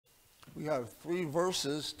We have 3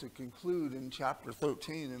 verses to conclude in chapter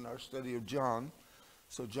 13 in our study of John.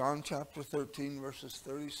 So John chapter 13, verses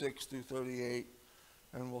 36 through 38,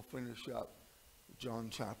 and we'll finish up John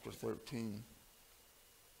chapter 13.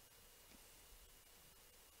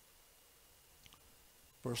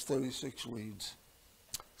 Verse 36 reads,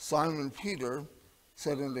 Simon Peter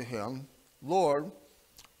said unto him, Lord,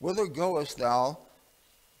 whither goest thou?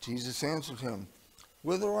 Jesus answered him,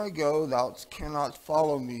 Whither I go, thou cannot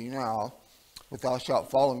follow me now, but thou shalt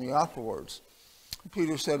follow me afterwards.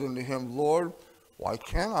 Peter said unto him, Lord, why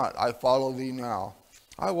cannot I follow thee now?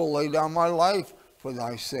 I will lay down my life for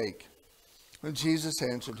thy sake. And Jesus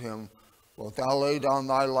answered him, Wilt thou lay down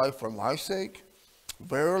thy life for my sake?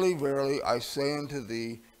 Verily, verily, I say unto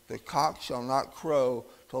thee, the cock shall not crow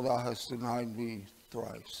till thou hast denied me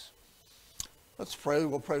thrice. Let's pray.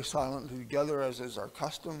 We'll pray silently together as is our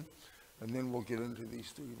custom, and then we'll get into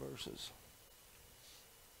these 3 verses.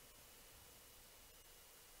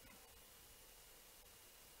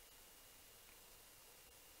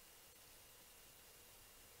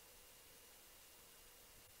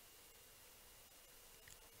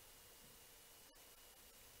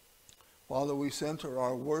 Father, we center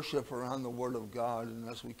our worship around the Word of God, and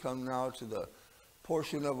as we come now to the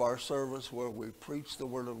portion of our service where we preach the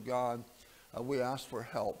Word of God, we ask for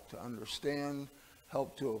help to understand,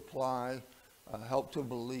 help to apply, help to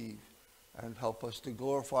believe, and help us to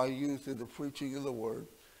glorify you through the preaching of the Word.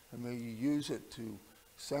 And may you use it to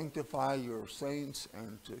sanctify your saints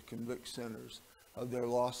and to convict sinners of their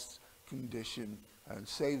lost condition and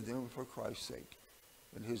save them for Christ's sake.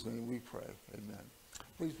 In his name we pray. Amen.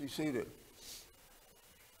 Please be seated.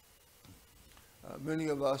 Many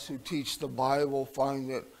of us who teach the Bible find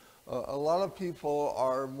that a lot of people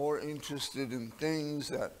are more interested in things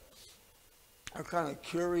that are kind of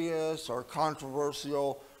curious or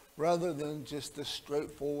controversial rather than just the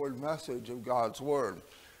straightforward message of God's Word.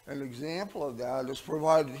 An example of that is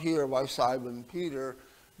provided here by Simon Peter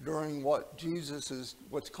during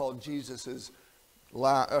what's called Jesus's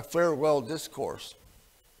farewell discourse.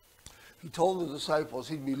 He told the disciples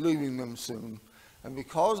he'd be leaving them soon. And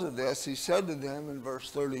because of this, he said to them in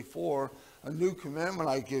verse 34, A new commandment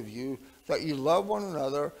I give you, that you love one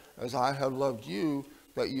another as I have loved you,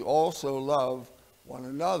 that you also love one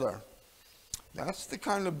another. That's the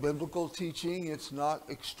kind of biblical teaching. It's not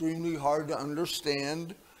extremely hard to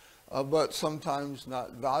understand, but sometimes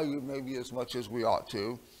not valued maybe as much as we ought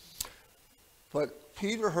to. But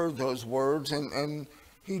Peter heard those words, and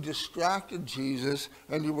he distracted Jesus,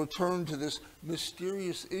 and he returned to this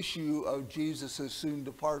mysterious issue of Jesus' soon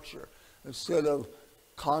departure. Instead of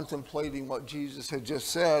contemplating what Jesus had just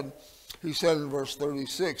said, he said in verse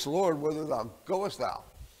 36, Lord, whither goest thou?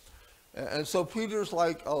 And so Peter's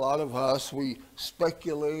like a lot of us. We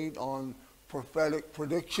speculate on prophetic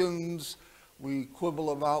predictions. We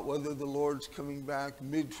quibble about whether the Lord's coming back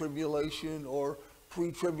mid-tribulation or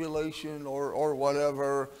pre-tribulation or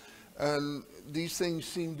whatever. And these things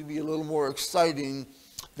seem to be a little more exciting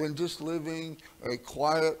than just living a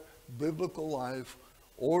quiet biblical life,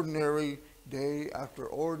 ordinary day after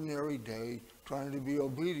ordinary day, trying to be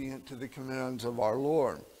obedient to the commands of our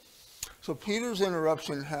Lord. So Peter's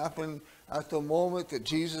interruption happened at the moment that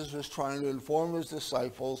Jesus was trying to inform his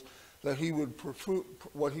disciples that he would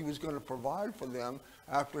what he was going to provide for them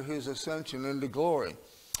after his ascension into glory.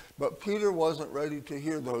 But Peter wasn't ready to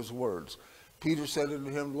hear those words. Peter said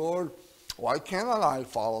unto him, Lord, why cannot I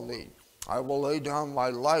follow thee? I will lay down my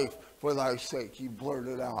life for thy sake, he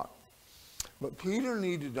blurted out. But Peter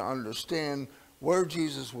needed to understand where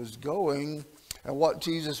Jesus was going and what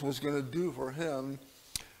Jesus was going to do for him.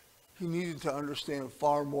 He needed to understand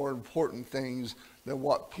far more important things than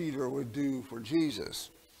what Peter would do for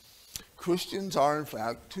Jesus. Christians are, in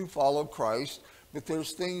fact, to follow Christ, but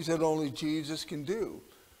there's things that only Jesus can do.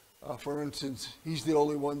 For instance, he's the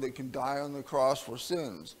only one that can die on the cross for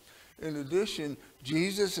sins. In addition,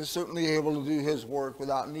 Jesus is certainly able to do his work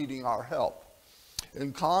without needing our help.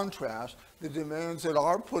 In contrast, the demands that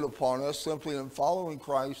are put upon us simply in following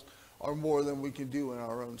Christ are more than we can do in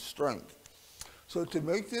our own strength. So to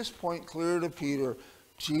make this point clear to Peter,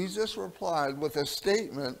 Jesus replied with a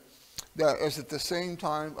statement that is at the same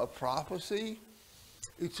time a prophecy,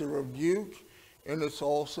 it's a rebuke, and it's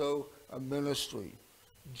also a ministry.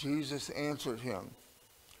 Jesus answered him,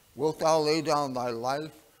 Wilt thou lay down thy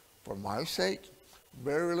life for my sake?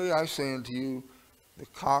 Verily I say unto you, the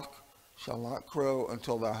cock shall not crow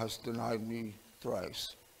until thou hast denied me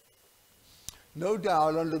thrice. No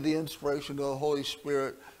doubt, under the inspiration of the Holy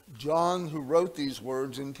Spirit, John, who wrote these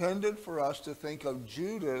words, intended for us to think of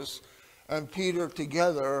Judas and Peter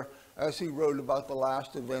together as he wrote about the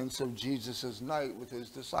last events of Jesus' night with his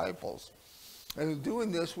disciples. And in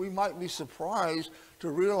doing this, we might be surprised to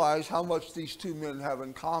realize how much these two men have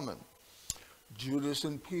in common. Judas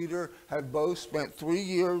and Peter had both spent 3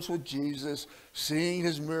 years with Jesus, seeing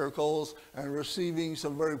his miracles and receiving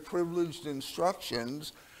some very privileged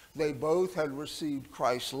instructions. They both had received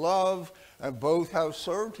Christ's love, and both have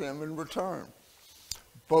served him in return.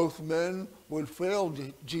 Both men would fail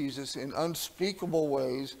Jesus in unspeakable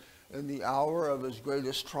ways in the hour of his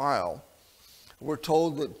greatest trial. We're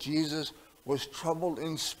told that Jesus was troubled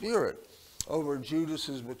in spirit over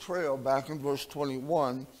Judas's betrayal back in verse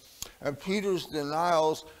 21, and Peter's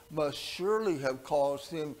denials must surely have caused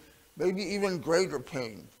him maybe even greater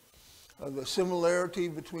pain. The similarity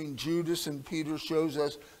between Judas and Peter shows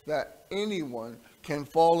us that anyone can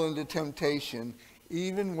fall into temptation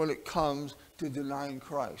even when it comes to denying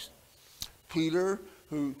Christ. Peter,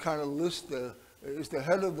 who kind of is the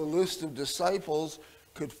head of the list of disciples,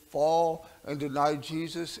 could fall and deny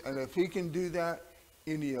Jesus, and if he can do that,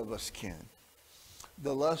 any of us can.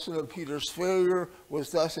 The lesson of Peter's failure was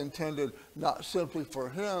thus intended not simply for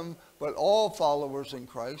him, but all followers in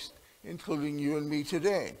Christ, including you and me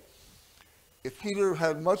today. If Peter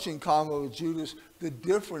had much in common with Judas, the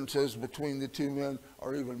differences between the two men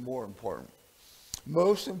are even more important.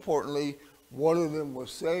 Most importantly, one of them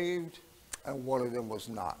was saved and one of them was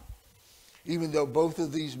not. Even though both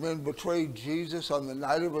of these men betrayed Jesus on the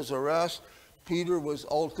night of his arrest, Peter was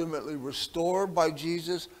ultimately restored by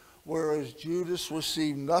Jesus, whereas Judas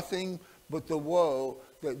received nothing but the woe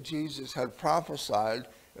that Jesus had prophesied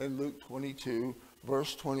in Luke 22,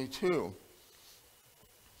 verse 22.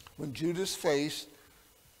 When Judas faced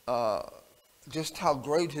just how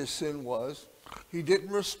great his sin was, he didn't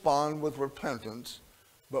respond with repentance,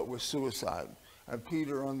 but with suicide. And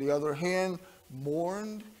Peter, on the other hand,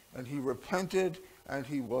 mourned, and he repented, and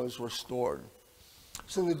he was restored.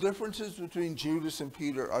 So the differences between Judas and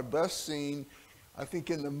Peter are best seen, I think,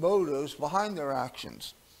 in the motives behind their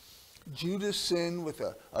actions. Judas sinned with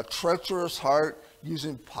a treacherous heart,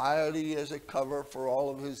 using piety as a cover for all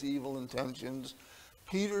of his evil intentions.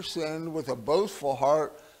 Peter sinned with a boastful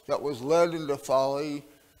heart that was led into folly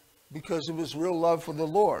because of his real love for the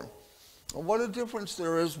Lord. And what a difference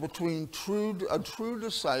there is between a true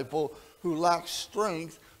disciple who lacks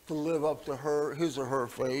strength to live up to his or her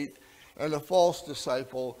faith, and a false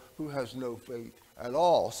disciple who has no faith at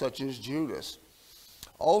all, such as Judas.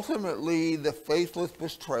 Ultimately, the faithless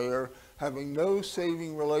betrayer, having no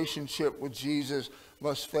saving relationship with Jesus,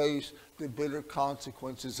 must face the bitter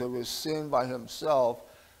consequences of his sin by himself,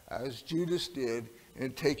 as Judas did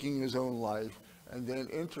in taking his own life and then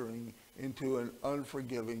entering into an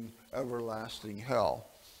unforgiving, everlasting hell.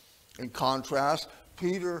 In contrast,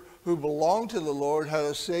 Peter, who belonged to the Lord, had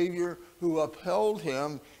a Savior who upheld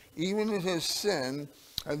him even in his sin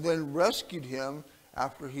and then rescued him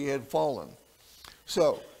after he had fallen.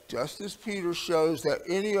 So, just as Peter shows that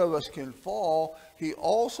any of us can fall, he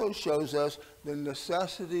also shows us the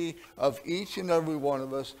necessity of each and every one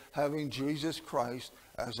of us having Jesus Christ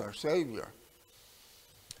as our Savior.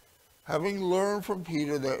 Having learned from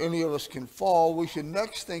Peter that any of us can fall, we should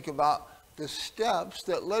next think about the steps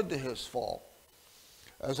that led to his fall.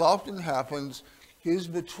 As often happens, his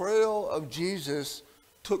betrayal of Jesus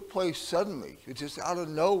took place suddenly, just out of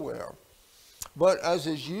nowhere. But as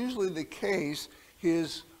is usually the case,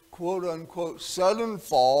 his quote-unquote sudden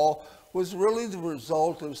fall was really the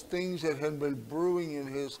result of things that had been brewing in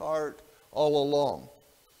his heart all along.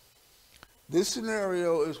 This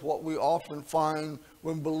scenario is what we often find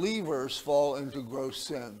when believers fall into gross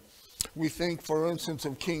sin. We think, for instance,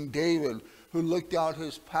 of King David, who looked out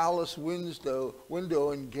his palace window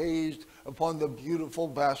and gazed upon the beautiful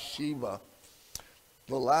Bathsheba.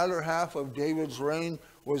 The latter half of David's reign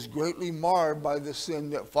was greatly marred by the sin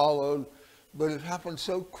that followed, but it happened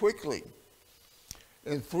so quickly.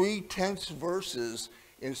 In 3 tense verses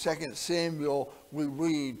in 2 Samuel, we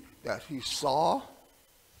read that he saw,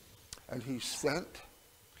 and he sent,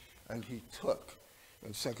 and he took.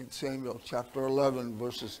 In 2 Samuel chapter 11,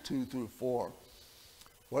 verses 2 through 4.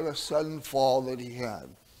 What a sudden fall that he had.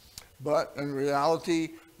 But in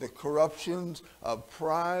reality, the corruptions of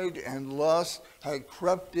pride and lust had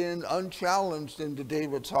crept in unchallenged into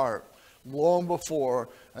David's heart long before,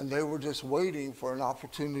 and they were just waiting for an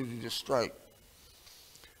opportunity to strike.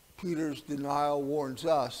 Peter's denial warns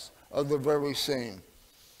us of the very same.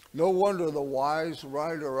 No wonder the wise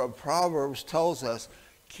writer of Proverbs tells us,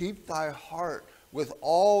 "Keep thy heart with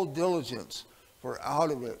all diligence, for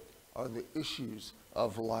out of it are the issues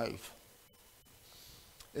of life."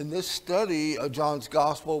 In this study of John's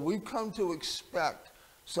Gospel, we've come to expect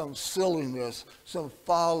some silliness, some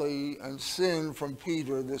folly and sin from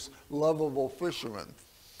Peter, this lovable fisherman.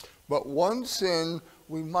 But one sin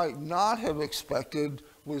we might not have expected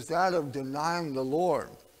was that of denying the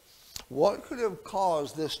Lord. What could have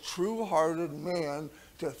caused this true-hearted man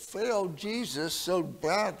to fail Jesus so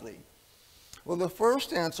badly? Well, the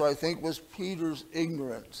first answer, I think, was Peter's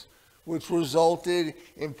ignorance, which resulted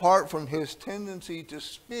in part from his tendency to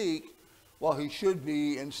speak while he should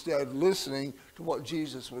be instead listening to what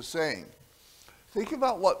Jesus was saying. Think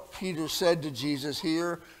about what Peter said to Jesus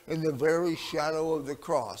here in the very shadow of the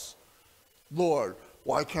cross. Lord,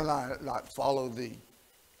 why can I not follow thee?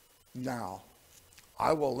 Now,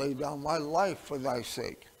 I will lay down my life for thy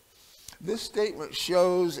sake. This statement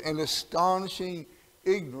shows an astonishing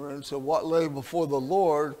ignorance of what lay before the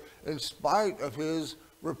Lord in spite of his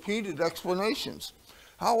repeated explanations.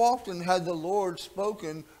 How often had the Lord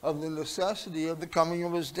spoken of the necessity of the coming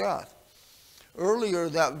of his death? Earlier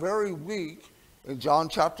that very week, in John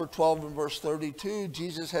chapter 12 and verse 32,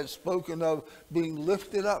 Jesus had spoken of being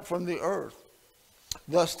lifted up from the earth,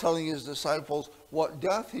 thus telling his disciples what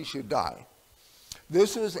death he should die.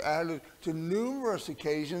 This was added to numerous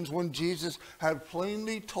occasions when Jesus had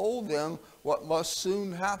plainly told them what must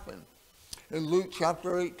soon happen. In Luke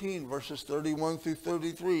chapter 18, verses 31 through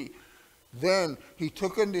 33, then he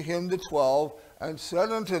took unto him the 12 and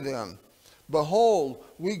said unto them, Behold,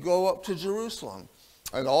 we go up to Jerusalem,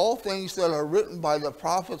 and all things that are written by the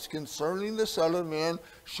prophets concerning the Son of Man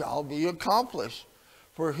shall be accomplished.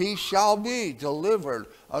 For he shall be delivered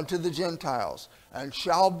unto the Gentiles, and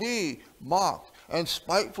shall be mocked, and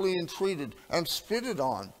spitefully entreated, and spitted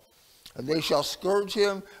on. And they shall scourge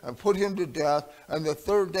him, and put him to death, and the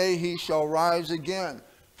third day he shall rise again.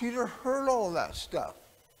 Peter heard all that stuff,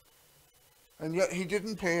 and yet he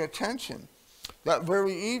didn't pay attention. That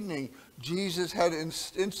very evening, Jesus had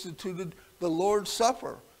instituted the Lord's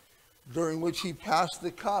Supper, during which he passed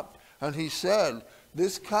the cup, and he said,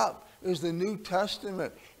 This cup is the New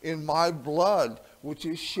Testament in my blood, which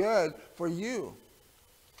is shed for you.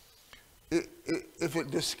 If it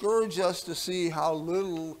discouraged us to see how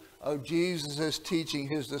little of Jesus' teaching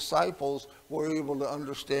his disciples were able to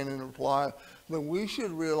understand and apply, then we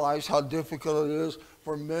should realize how difficult it is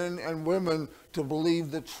for men and women to believe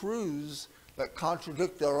the truths that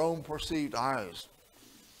contradict their own perceived eyes.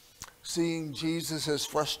 Seeing Jesus'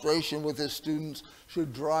 frustration with his students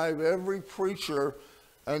should drive every preacher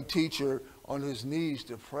and teacher on his knees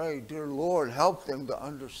to pray, Dear Lord, help them to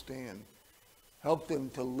understand. Help them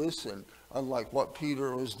to listen, unlike what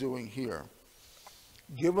Peter was doing here.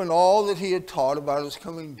 Given all that he had taught about his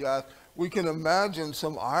coming death, we can imagine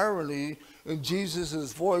some irony in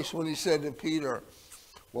Jesus' voice when he said to Peter,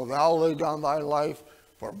 Will thou lay down thy life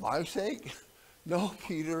for my sake? No,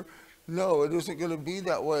 Peter, no, it isn't going to be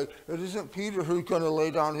that way. It isn't Peter who's going to lay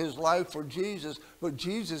down his life for Jesus, but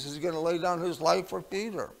Jesus is going to lay down his life for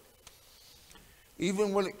Peter.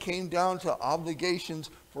 Even when it came down to obligations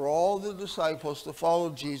for all the disciples to follow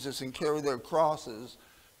Jesus and carry their crosses,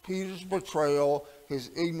 Peter's betrayal, his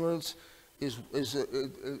ignorance, is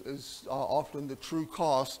often the true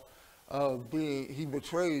cost of being, he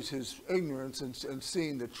betrays his ignorance and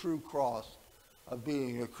seeing the true cross of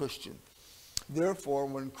being a Christian. Therefore,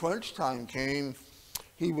 when crunch time came,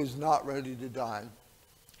 he was not ready to die.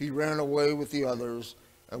 He ran away with the others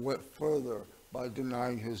and went further by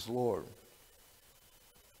denying his Lord.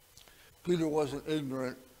 Peter wasn't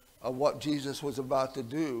ignorant of what Jesus was about to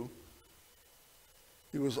do.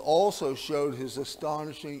 He was also showed his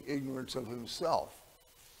astonishing ignorance of himself.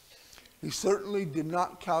 He certainly did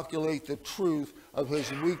not calculate the truth of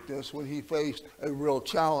his weakness when he faced a real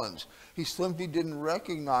challenge. He simply didn't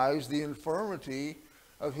recognize the infirmity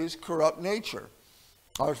of his corrupt nature.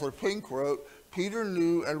 Arthur Pink wrote, Peter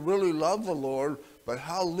knew and really loved the Lord, but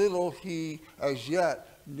how little he as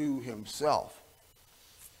yet knew himself.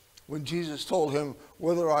 When Jesus told him,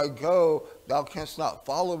 Whither I go, thou canst not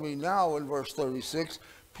follow me now, in verse 36,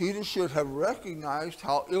 Peter should have recognized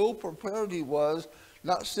how ill-prepared he was,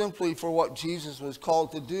 not simply for what Jesus was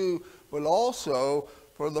called to do, but also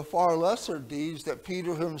for the far lesser deeds that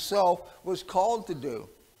Peter himself was called to do.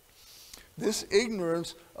 This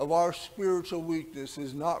ignorance of our spiritual weakness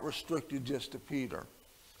is not restricted just to Peter.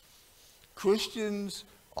 Christians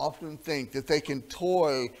often think that they can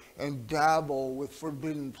toy and dabble with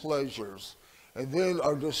forbidden pleasures, and then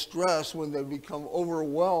are distressed when they become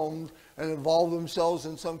overwhelmed and involve themselves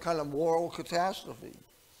in some kind of moral catastrophe.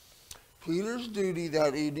 Peter's duty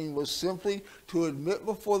that evening was simply to admit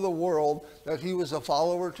before the world that he was a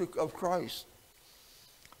follower of Christ.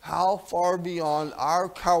 How far beyond our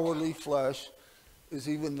cowardly flesh is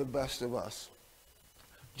even the best of us?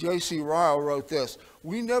 J.C. Ryle wrote this: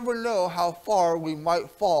 "We never know how far we might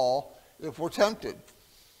fall if we're tempted.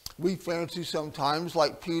 We fancy sometimes,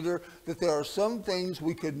 like Peter, that there are some things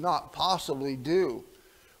we could not possibly do.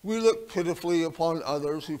 We look pitifully upon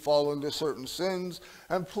others who fall into certain sins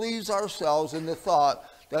and please ourselves in the thought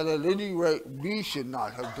that at any rate we should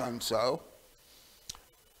not have done so.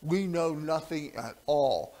 We know nothing at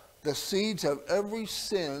all. The seeds of every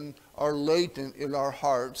sin are latent in our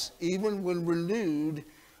hearts, even when renewed,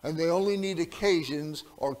 and they only need occasions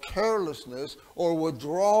or carelessness or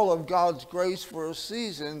withdrawal of God's grace for a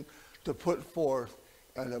season to put forth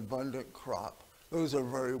an abundant crop." Those are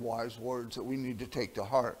very wise words that we need to take to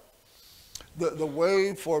heart. The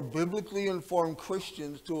way for biblically informed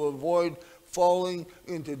Christians to avoid falling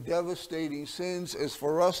into devastating sins is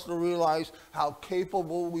for us to realize how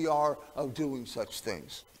capable we are of doing such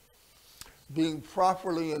things. Being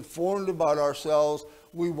properly informed about ourselves,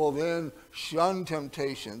 we will then shun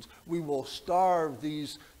temptations. We will starve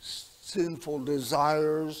these sinful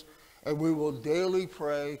desires, and we will daily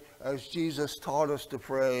pray as Jesus taught us to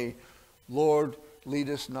pray, "Lord, lead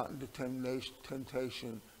us not into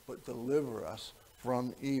temptation, but deliver us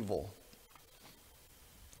from evil."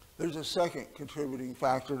 There's a second contributing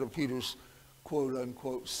factor to Peter's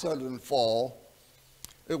quote-unquote sudden fall.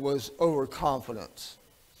 It was overconfidence.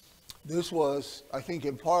 This was, I think,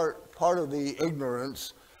 in part of the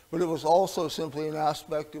ignorance, but it was also simply an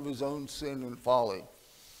aspect of his own sin and folly.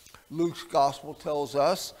 Luke's gospel tells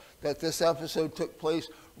us that this episode took place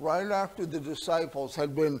right after the disciples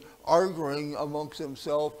had been arguing amongst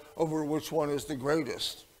themselves over which one is the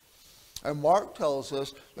greatest. And Mark tells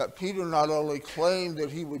us that Peter not only claimed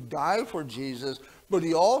that he would die for Jesus, but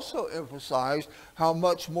he also emphasized how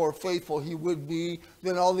much more faithful he would be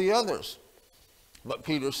than all the others. But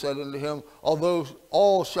Peter said unto him, "Although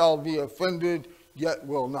all shall be offended, yet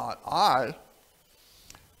will not I."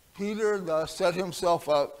 Peter thus set himself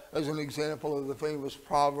up as an example of the famous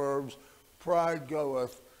Proverbs, "Pride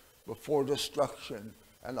goeth before destruction,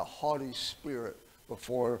 and a haughty spirit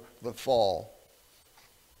before the fall."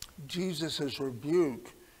 Jesus'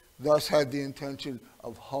 rebuke thus had the intention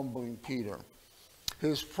of humbling Peter.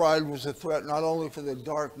 His pride was a threat not only for the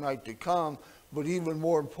dark night to come, but even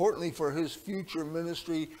more importantly for his future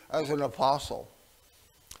ministry as an apostle.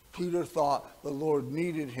 Peter thought the Lord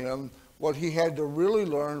needed him. What he had to really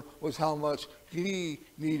learn was how much he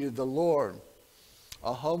needed the Lord.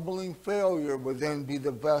 A humbling failure would then be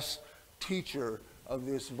the best teacher of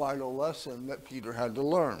this vital lesson that Peter had to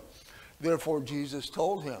learn. Therefore Jesus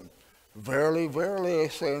told him, "Verily, verily, I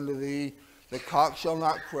say unto thee, the cock shall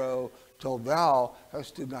not crow till thou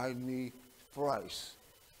hast denied me thrice."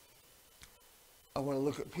 I want to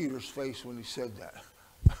look at Peter's face when he said that.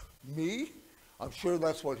 Me? I'm sure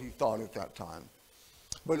that's what he thought at that time.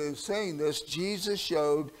 But in saying this, Jesus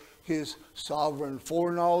showed his sovereign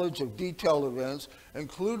foreknowledge of detailed events,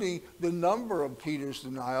 including the number of Peter's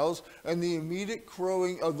denials and the immediate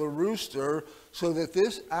crowing of the rooster, so that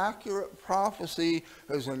this accurate prophecy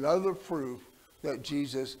is another proof that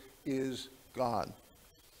Jesus is God.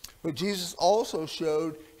 But Jesus also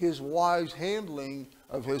showed his wise handling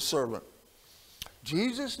of his servant.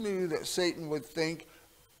 Jesus knew that Satan would think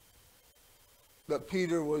that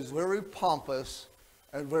Peter was very pompous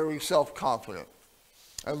and very self-confident.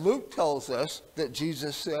 And Luke tells us that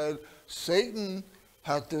Jesus said, "Satan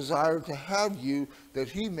hath desired to have you, that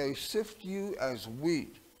he may sift you as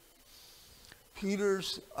wheat."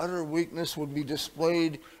 Peter's utter weakness would be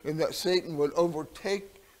displayed in that Satan would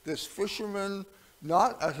overtake this fisherman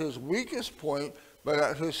not at his weakest point, but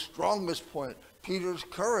at his strongest point, Peter's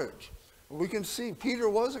courage. We can see Peter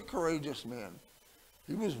was a courageous man.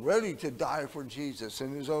 He was ready to die for Jesus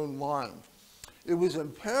in his own mind. It was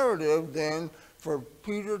imperative then for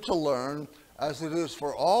Peter to learn, as it is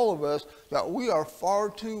for all of us, that we are far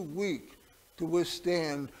too weak to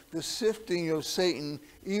withstand the sifting of Satan,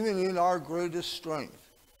 even in our greatest strength.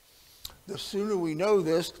 The sooner we know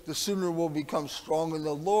this, the sooner we'll become strong in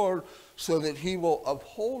the Lord, so that he will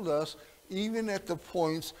uphold us even at the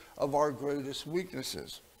points of our greatest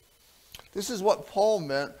weaknesses. This is what Paul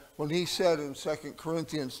meant when he said in 2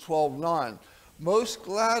 Corinthians 12:9, "Most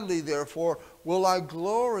gladly, therefore, will I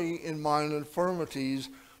glory in mine infirmities,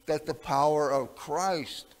 that the power of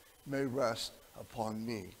Christ may rest upon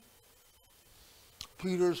me."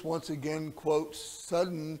 Peter's once again, quote,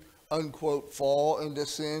 sudden, unquote, fall into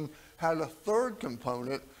sin had a third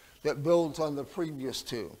component that builds on the previous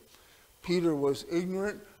two. Peter was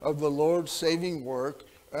ignorant of the Lord's saving work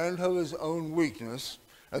and of his own weakness,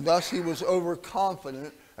 and thus he was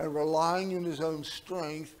overconfident and relying on his own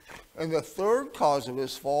strength. And the third cause of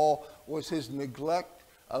his fall was his neglect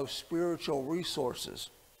of spiritual resources.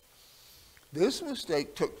 This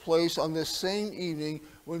mistake took place on this same evening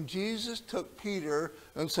when Jesus took Peter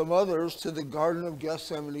and some others to the Garden of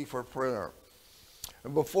Gethsemane for prayer.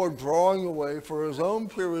 And before drawing away for his own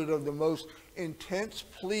period of the most intense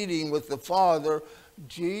pleading with the Father,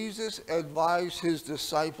 Jesus advised his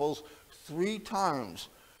disciples 3 times,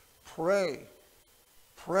 pray,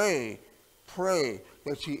 pray, pray,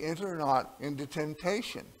 that ye enter not into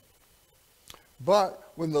temptation.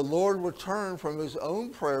 But when the Lord returned from his own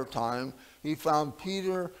prayer time, he found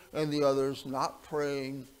Peter and the others not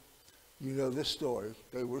praying. You know the story.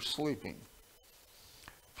 They were sleeping.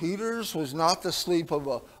 Peter's was not the sleep of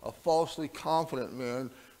a falsely confident man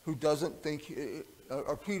who doesn't think,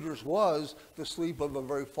 or Peter's was the sleep of a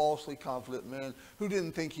very falsely confident man who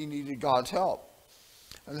didn't think he needed God's help.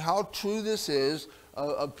 And how true this is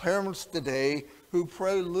of parents today who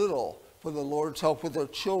pray little for the Lord's help with their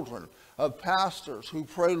children, of pastors who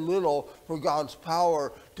pray little for God's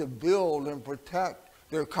power to build and protect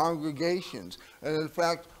their congregations. And in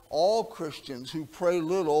fact, all Christians who pray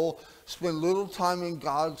little spend little time in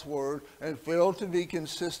God's Word and fail to be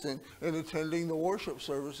consistent in attending the worship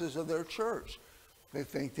services of their church. They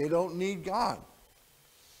think they don't need God.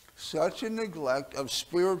 Such a neglect of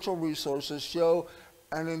spiritual resources show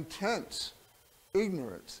an intense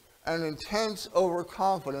ignorance, an intense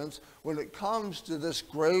overconfidence when it comes to this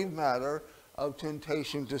grave matter of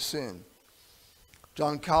temptation to sin.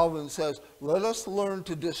 John Calvin says, let us learn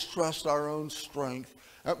to distrust our own strength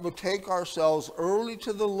and betake ourselves early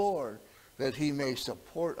to the Lord, that he may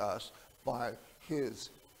support us by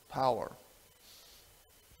his power.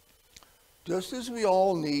 Just as we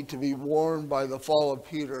all need to be warned by the fall of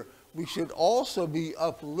Peter, we should also be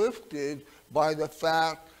uplifted by the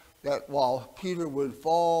fact that while Peter would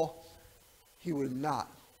fall, he would not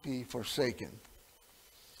be forsaken.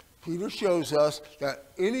 Peter shows us that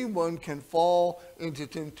anyone can fall into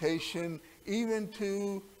temptation, even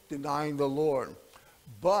to denying the Lord.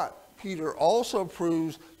 But Peter also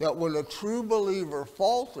proves that when a true believer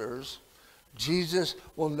falters, Jesus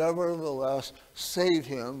will nevertheless save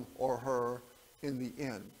him or her in the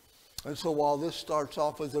end. And so while this starts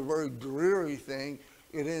off as a very dreary thing,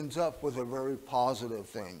 it ends up with a very positive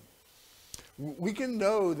thing. We can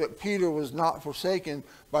know that Peter was not forsaken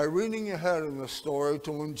by reading ahead in the story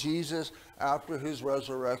to when Jesus, after his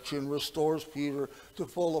resurrection, restores Peter to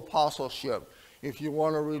full apostleship. If you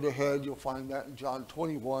want to read ahead, you'll find that in John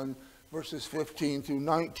 21, verses 15 through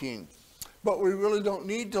 19. But we really don't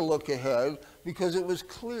need to look ahead, because it was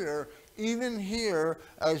clear, even here,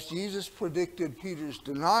 as Jesus predicted Peter's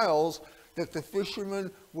denials, that the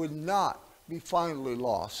fishermen would not be finally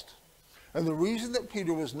lost. And the reason that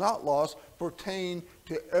Peter was not lost pertained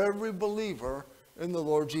to every believer in the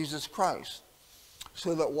Lord Jesus Christ.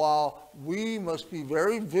 So that while we must be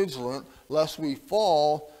very vigilant lest we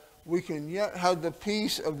fall, we can yet have the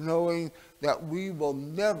peace of knowing that we will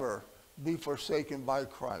never be forsaken by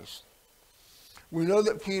Christ. We know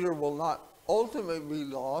that Peter will not ultimately be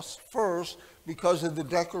lost, first because of the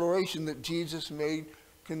declaration that Jesus made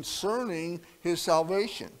concerning his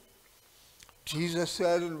salvation. Jesus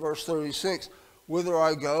said in verse 36, whither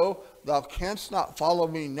I go, thou canst not follow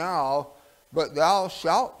me now, but thou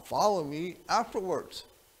shalt follow me afterwards.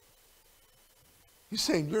 He's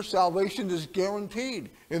saying your salvation is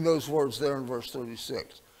guaranteed in those words there in verse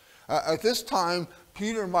 36. At this time,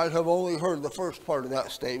 Peter might have only heard the first part of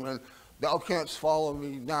that statement, thou canst follow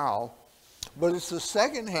me now. But it's the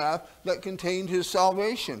second half that contained his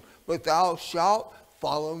salvation, but thou shalt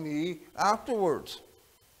follow me afterwards.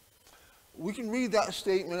 We can read that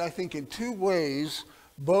statement, I think, in 2 ways,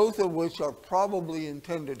 both of which are probably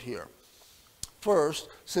intended here. First,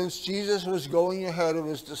 since Jesus was going ahead of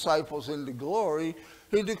his disciples into glory,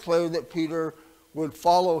 he declared that Peter would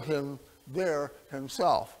follow him there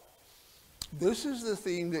himself. This is the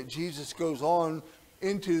theme that Jesus goes on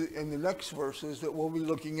into in the next verses that we'll be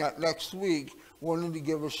looking at next week, wanting to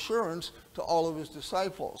give assurance to all of his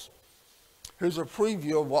disciples. Here's a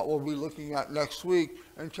preview of what we'll be looking at next week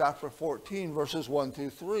in chapter 14, verses 1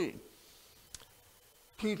 through 3.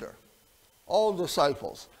 Peter, all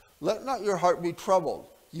disciples, let not your heart be troubled.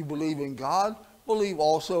 You believe in God, believe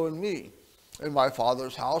also in me. In my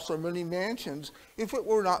Father's house are many mansions. If it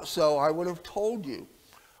were not so, I would have told you.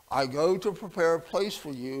 I go to prepare a place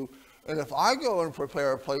for you, and if I go and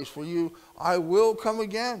prepare a place for you, I will come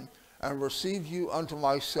again and receive you unto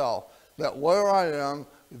myself, that where I am,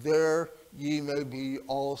 there ye may be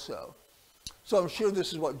also. So I'm sure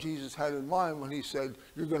this is what Jesus had in mind when he said,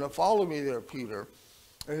 you're going to follow me there, Peter.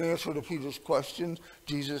 In answer to Peter's questions,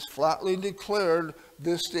 Jesus flatly declared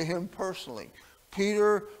this to him personally.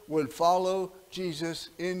 Peter would follow Jesus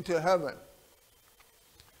into heaven.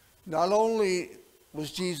 Not only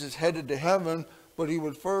was Jesus headed to heaven, but he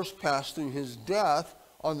would first pass through his death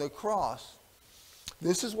on the cross.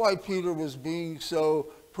 This is why Peter was being so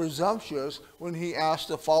presumptuous when he asked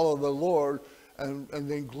to follow the Lord and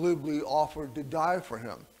then glibly offered to die for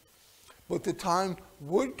him. But the time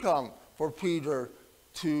would come for Peter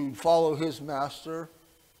to follow his master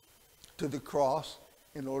to the cross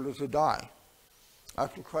in order to die.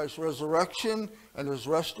 After Christ's resurrection and his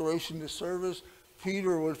restoration to service,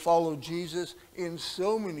 Peter would follow Jesus in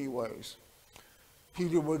so many ways.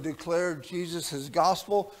 Peter would declare Jesus'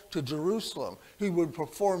 gospel to Jerusalem. He would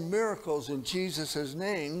perform miracles in Jesus'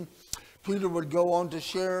 name. Peter would go on to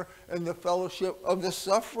share in the fellowship of the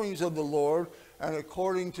sufferings of the Lord, and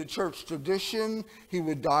according to church tradition, he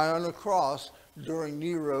would die on a cross during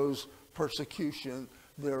Nero's persecution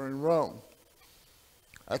there in Rome.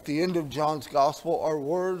 At the end of John's gospel are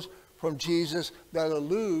words from Jesus that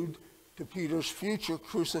allude to Peter's future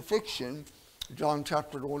crucifixion, John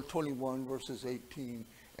chapter 21, verses 18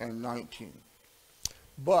 and 19.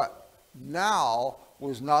 But now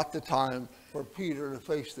was not the time for Peter to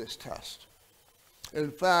face this test. In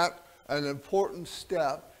fact, an important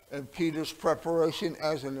step in Peter's preparation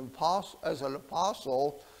as an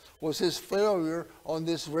apostle was his failure on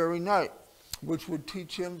this very night, which would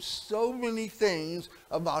teach him so many things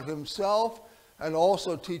about himself and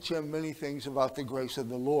also teach him many things about the grace of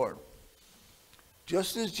the Lord.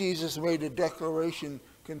 Just as Jesus made a declaration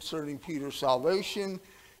concerning Peter's salvation,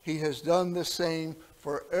 he has done the same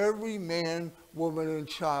for every man, woman, and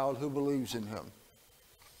child who believes in him.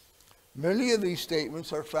 Many of these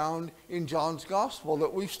statements are found in John's gospel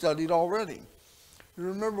that we've studied already. You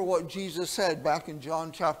remember what Jesus said back in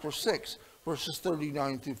John chapter 6, verses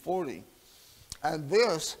 39 through 40. And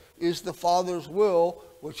this is the Father's will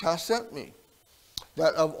which hath sent me,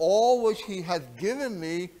 that of all which he hath given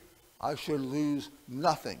me, I should lose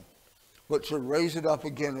nothing, but should raise it up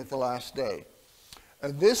again at the last day.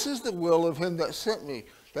 And this is the will of him that sent me,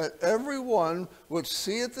 that every one which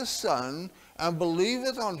seeth the Son and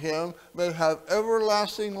believeth on him may have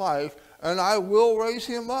everlasting life, and I will raise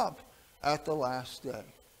him up at the last day.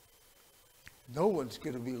 No one's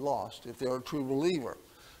going to be lost if they're a true believer.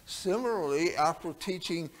 Similarly, after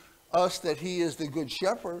teaching us that he is the good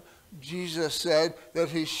shepherd, Jesus said that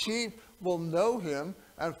his sheep will know him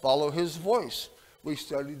and follow his voice. We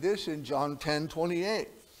studied this in John 10:28.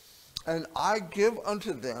 And I give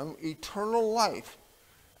unto them eternal life,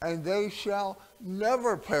 and they shall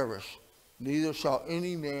never perish, neither shall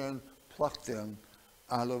any man pluck them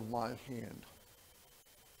out of my hand.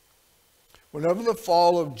 Whenever the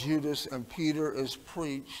fall of Judas and Peter is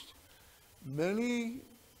preached, many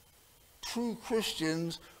true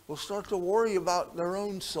Christians will start to worry about their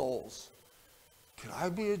own souls. Could I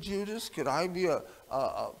be a Judas? Could I be a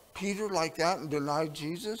Peter like that and deny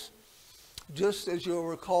Jesus? Just as you'll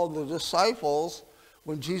recall the disciples,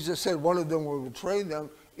 when Jesus said one of them would betray them,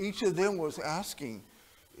 each of them was asking,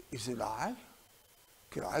 is it I?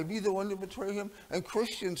 Could I be the one to betray him? And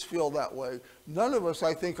Christians feel that way. None of us,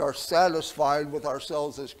 I think, are satisfied with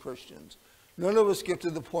ourselves as Christians. None of us get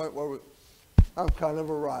to the point where I'm kind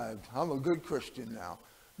of arrived. I'm a good Christian now.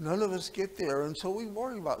 None of us get there, and so we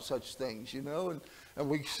worry about such things, you know, and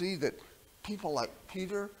we see that people like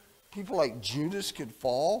Peter, people like Judas could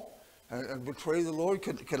fall and betray the Lord.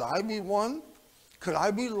 Could I be one? Could I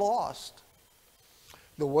be lost?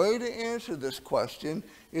 The way to answer this question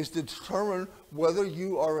is to determine whether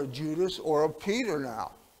you are a Judas or a Peter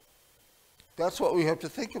now. That's what we have to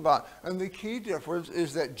think about. And the key difference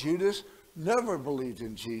is that Judas never believed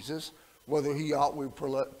in Jesus, whether he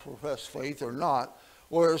outwardly professed faith or not,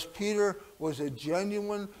 whereas Peter was a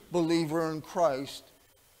genuine believer in Christ,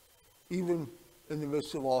 even in the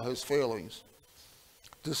midst of all his failings.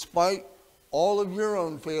 Despite all of your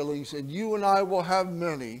own failings, and you and I will have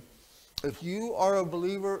many, if you are a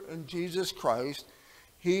believer in Jesus Christ,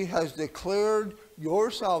 he has declared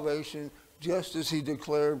your salvation just as he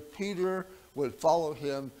declared Peter would follow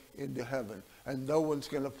him into heaven, and no one's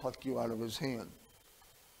going to pluck you out of his hand.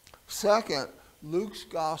 Second, Luke's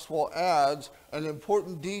gospel adds an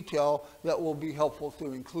important detail that will be helpful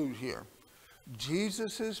to include here.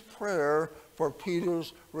 Jesus' prayer for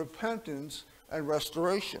Peter's repentance and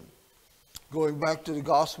restoration. Going back to the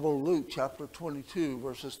Gospel of Luke, chapter 22,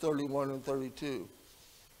 verses 31 and 32.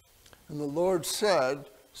 And the Lord said,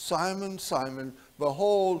 Simon, Simon,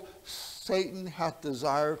 behold, Satan hath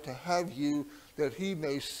desired to have you, that he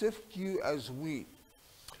may sift you as wheat.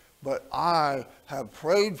 But I have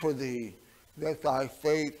prayed for thee, that thy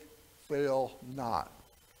faith fail not.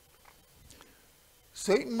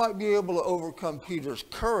 Satan might be able to overcome Peter's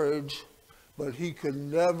courage, but he could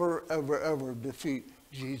never, ever, ever defeat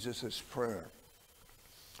Jesus' prayer.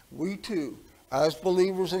 We too, as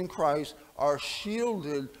believers in Christ, are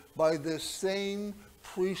shielded by this same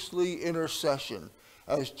priestly intercession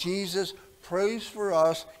as Jesus prays for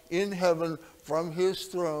us in heaven from his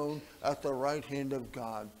throne at the right hand of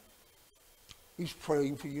God. He's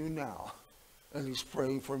praying for you now, and he's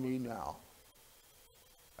praying for me now,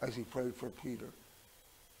 as he prayed for Peter.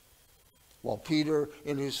 While Peter,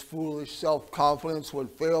 in his foolish self-confidence, would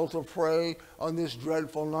fail to pray on this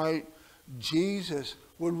dreadful night, Jesus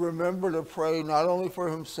would remember to pray not only for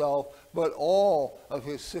himself, but all of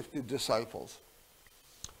his sifted disciples.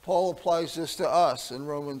 Paul applies this to us in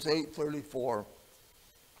Romans 8:34.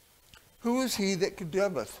 Who is he that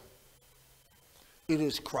condemneth? It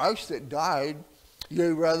is Christ that died, yea,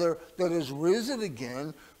 rather, that is risen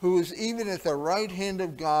again, who is even at the right hand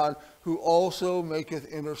of God, who also maketh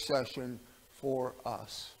intercession for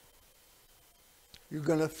us. You're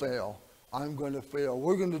going to fail. I'm going to fail.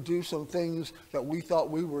 We're going to do some things that we thought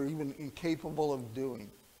we were even incapable of doing.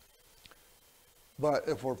 But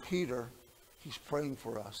if we're Peter, he's praying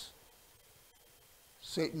for us.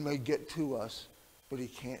 Satan may get to us, but he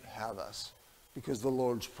can't have us because the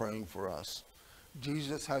Lord's praying for us.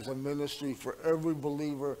 Jesus has a ministry for every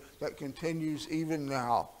believer that continues even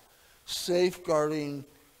now, safeguarding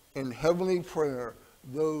in heavenly prayer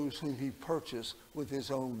those whom he purchased with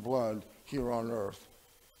his own blood here on earth.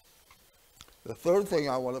 The third thing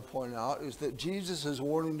I want to point out is that Jesus is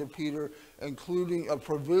warning to Peter, including a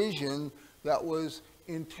provision that was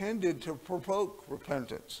intended to provoke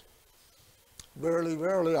repentance. Verily,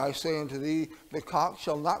 verily, I say unto thee, the cock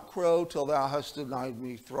shall not crow till thou hast denied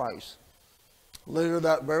me thrice. Later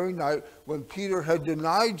that very night, when Peter had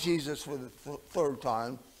denied Jesus for the third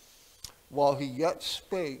time, while he yet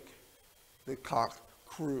spake, the cock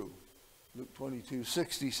crew. Luke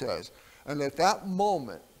 22:60 says. And at that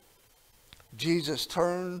moment, Jesus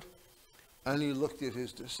turned and he looked at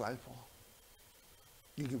his disciple.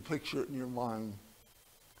 You can picture it in your mind.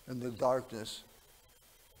 In the darkness,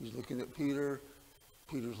 he's looking at Peter.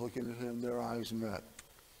 Peter's looking at him. Their eyes met.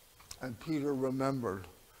 And Peter remembered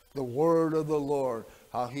the word of the Lord,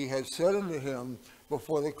 how he had said unto him,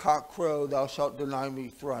 before the cock crow, thou shalt deny me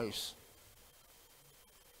thrice.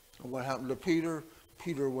 And what happened to Peter?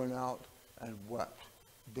 Peter went out and wept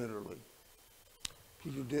bitterly.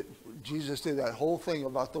 Jesus did that whole thing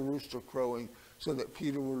about the rooster crowing so that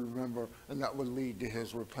Peter would remember, and that would lead to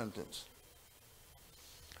his repentance.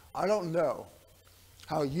 I don't know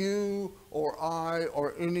how you or I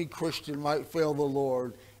or any Christian might fail the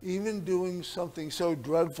Lord, even doing something so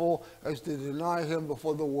dreadful as to deny him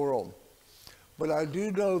before the world. But I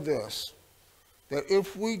do know this, that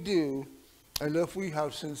if we do, and if we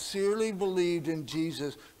have sincerely believed in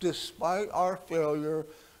Jesus, despite our failure,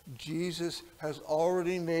 Jesus has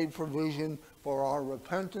already made provision for our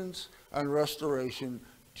repentance and restoration,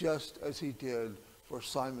 just as he did for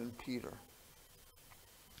Simon Peter.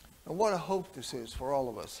 And what a hope this is for all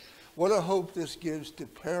of us. What a hope this gives to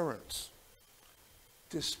parents,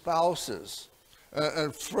 to spouses,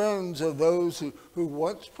 and friends of those who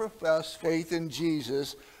once professed faith in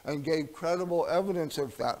Jesus and gave credible evidence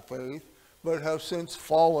of that faith, but have since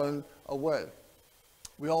fallen away.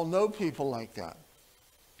 We all know people like that.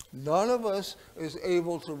 None of us is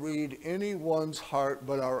able to read anyone's heart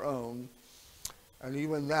but our own, and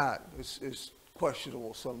even that is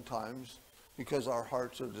questionable sometimes because our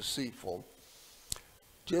hearts are deceitful.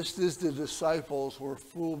 Just as the disciples were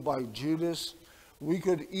fooled by Judas, we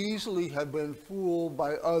could easily have been fooled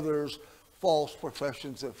by others' false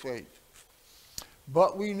professions of faith.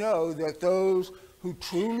 But we know that those who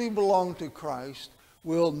truly belong to Christ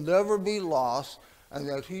will never be lost, and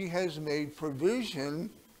that he has made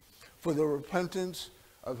provision for the repentance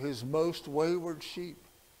of his most wayward sheep.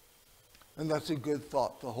 And that's a good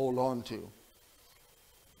thought to hold on to.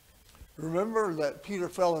 Remember that Peter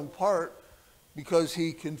fell in part because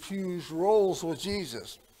he confused roles with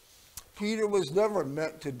Jesus. Peter was never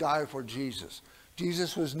meant to die for Jesus.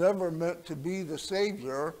 Jesus was never meant to be the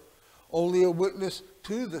Savior, only a witness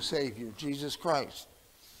to the Savior, Jesus Christ.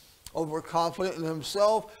 Overconfident in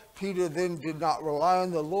himself, Peter then did not rely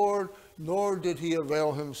on the Lord, nor did he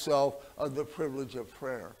avail himself of the privilege of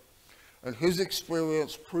prayer. And his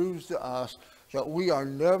experience proves to us that we are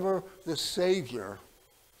never the Savior,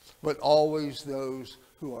 but always those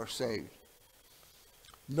who are saved.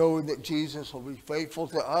 Knowing that Jesus will be faithful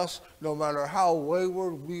to us, no matter how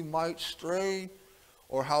wayward we might stray,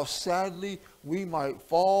 or how sadly we might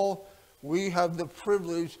fall, we have the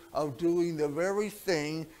privilege of doing the very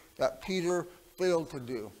thing that Peter failed to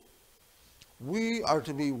do. We are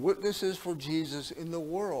to be witnesses for Jesus in the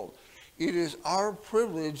world. It is our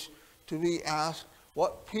privilege to be asked,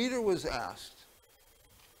 what Peter was asked.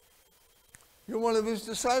 You're one of his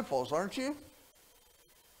disciples, aren't you?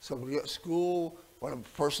 Somebody at school, one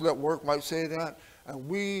person at work might say that, and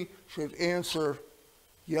we should answer,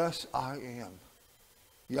 yes, I am.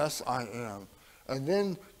 Yes, I am. And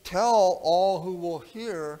then tell all who will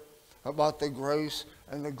hear about the grace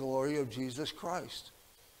and the glory of Jesus Christ.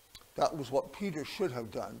 That was what Peter should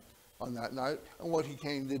have done on that night and what he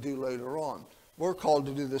came to do later on. We're called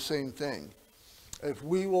to do the same thing. If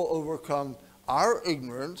we will overcome our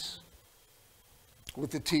ignorance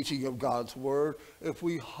with the teaching of God's word, if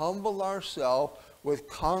we humble ourselves with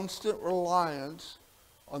constant reliance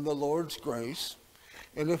on the Lord's grace,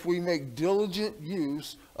 and if we make diligent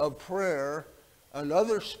use of prayer and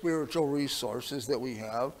other spiritual resources that we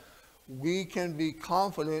have, we can be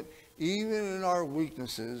confident even in our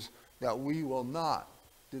weaknesses that we will not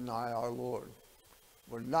deny our Lord.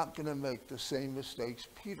 We're not going to make the same mistakes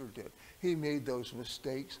Peter did. He made those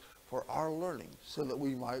mistakes for our learning so that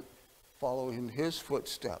we might follow in his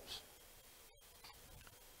footsteps.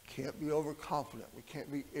 Can't be overconfident. We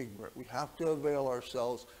can't be ignorant. We have to avail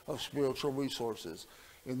ourselves of spiritual resources.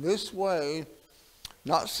 In this way,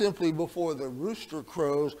 not simply before the rooster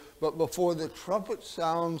crows, but before the trumpet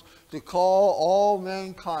sounds to call all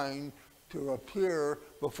mankind to appear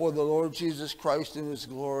before the Lord Jesus Christ in his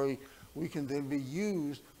glory, we can then be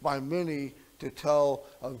used by many to tell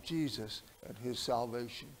of Jesus and his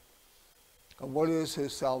salvation. And what is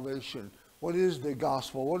his salvation? What is the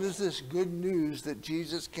gospel? What is this good news that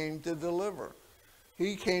Jesus came to deliver?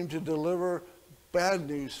 He came to deliver bad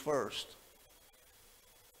news first.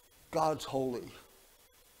 God's holy,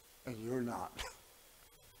 and you're not.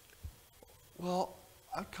 Well,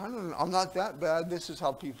 I'm not that bad. This is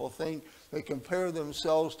how people think. They compare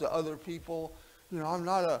themselves to other people. You know, I'm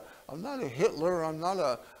not a Hitler. I'm not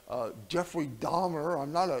a Jeffrey Dahmer.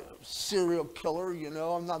 I'm not a serial killer. You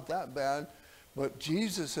know, I'm not that bad. But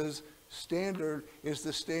Jesus' standard is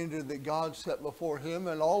the standard that God set before him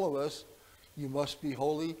and all of us. You must be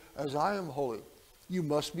holy as I am holy. You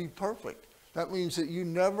must be perfect. That means that you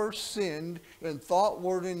never sinned in thought,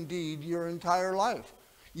 word, and deed your entire life.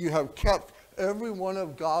 You have kept every one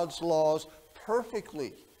of God's laws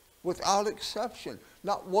perfectly, without exception.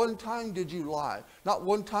 Not one time did you lie. Not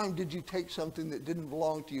one time did you take something that didn't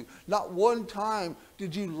belong to you. Not one time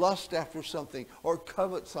did you lust after something or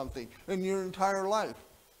covet something in your entire life.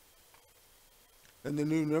 In the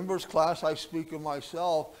new members class, I speak of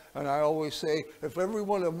myself, and I always say, if every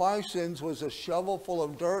one of my sins was a shovel full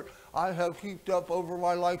of dirt, I have heaped up over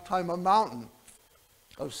my lifetime a mountain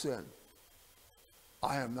of sin.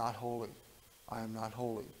 I am not holy. I am not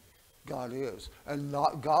holy. God is. And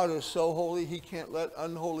God is so holy, he can't let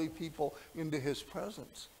unholy people into his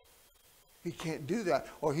presence. He can't do that,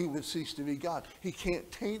 or he would cease to be God. He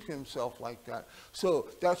can't taint himself like that. So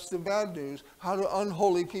that's the bad news. How do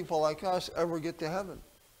unholy people like us ever get to heaven?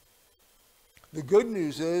 The good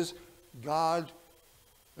news is God,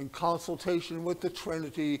 in consultation with the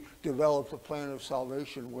Trinity, developed a plan of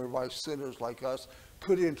salvation whereby sinners like us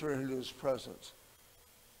could enter into his presence.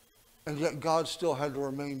 And yet God still had to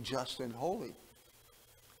remain just and holy.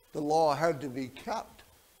 The law had to be kept.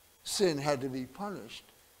 Sin had to be punished.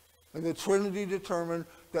 And the Trinity determined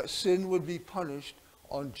that sin would be punished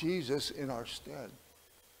on Jesus in our stead.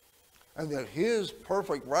 And that his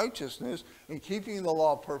perfect righteousness in keeping the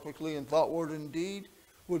law perfectly in thought, word, and deed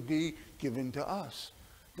would be given to us.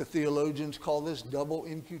 The theologians call this double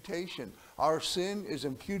imputation. Our sin is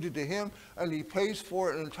imputed to him, and he pays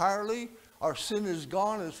for it entirely. Our sin is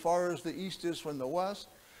gone as far as the east is from the west,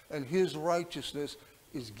 and his righteousness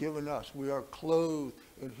is given us. We are clothed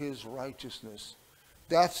in his righteousness.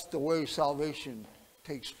 That's the way salvation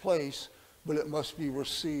takes place, but it must be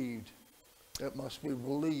received. It must be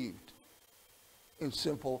believed in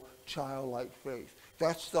simple childlike faith.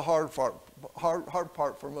 That's the hard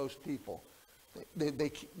part for most people.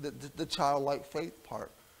 The childlike faith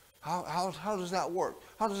part. How does that work?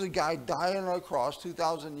 How does a guy die on a cross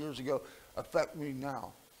 2,000 years ago affect me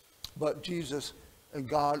now? But Jesus and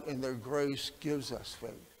God in their grace gives us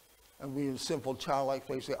faith. And we in simple childlike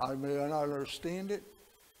faith say, I may not understand it,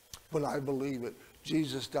 but I believe it.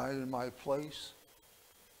 Jesus died in my place,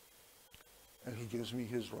 and he gives me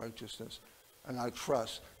his righteousness. And I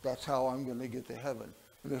trust that's how I'm going to get to heaven.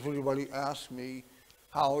 And if anybody asks me,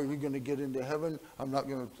 how are you going to get into heaven? I'm not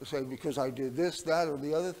going to say because I did this, that, or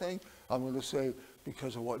the other thing. I'm going to say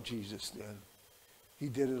because of what Jesus did. He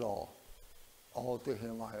did it all. All to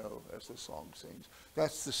him I owe, as the song sings.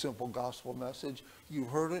 That's the simple gospel message. You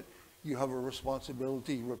heard it. You have a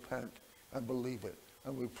responsibility. Repent and believe it.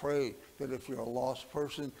 And we pray that if you're a lost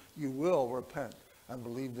person, you will repent and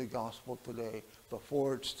believe the gospel today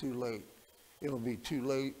before it's too late. It'll be too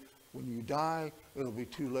late when you die. It'll be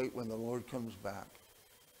too late when the Lord comes back.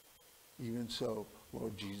 Even so,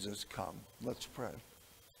 Lord Jesus, come. Let's pray.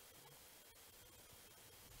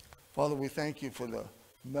 Father, we thank you for the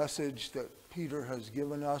message that Peter has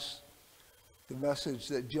given us, the message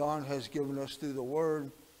that John has given us through the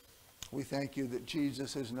Word. We thank you that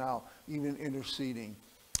Jesus is now even interceding.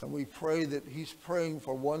 And we pray that he's praying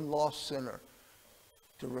for one lost sinner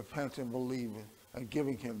to repent and believe, and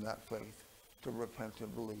giving him that faith to repent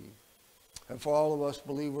and believe. And for all of us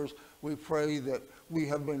believers, we pray that we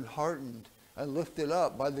have been heartened and lifted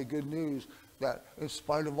up by the good news that in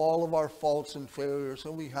spite of all of our faults and failures,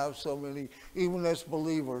 and we have so many, even as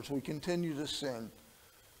believers, we continue to sin.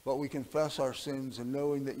 But we confess our sins, and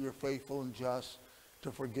knowing that you're faithful and just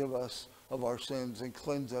to forgive us of our sins and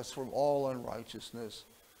cleanse us from all unrighteousness.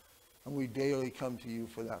 And we daily come to you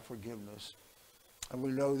for that forgiveness. And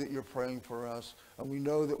we know that you're praying for us. And we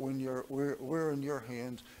know that when we're in your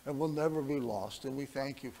hands and we'll never be lost. And we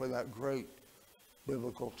thank you for that great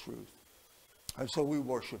biblical truth. And so we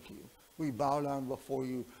worship you. We bow down before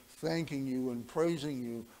you, thanking you and praising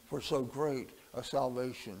you for so great a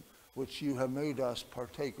salvation, which you have made us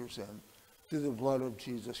partakers in through the blood of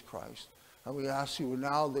Jesus Christ. And we ask you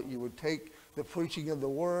now that you would take the preaching of the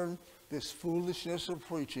word, this foolishness of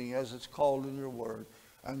preaching as it's called in your word,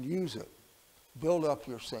 and use it. Build up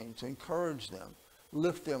your saints, encourage them,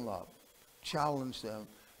 lift them up, challenge them.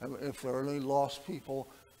 And if there are any lost people,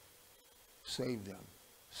 save them.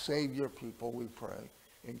 Save your people, we pray.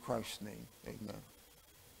 In Christ's name, amen.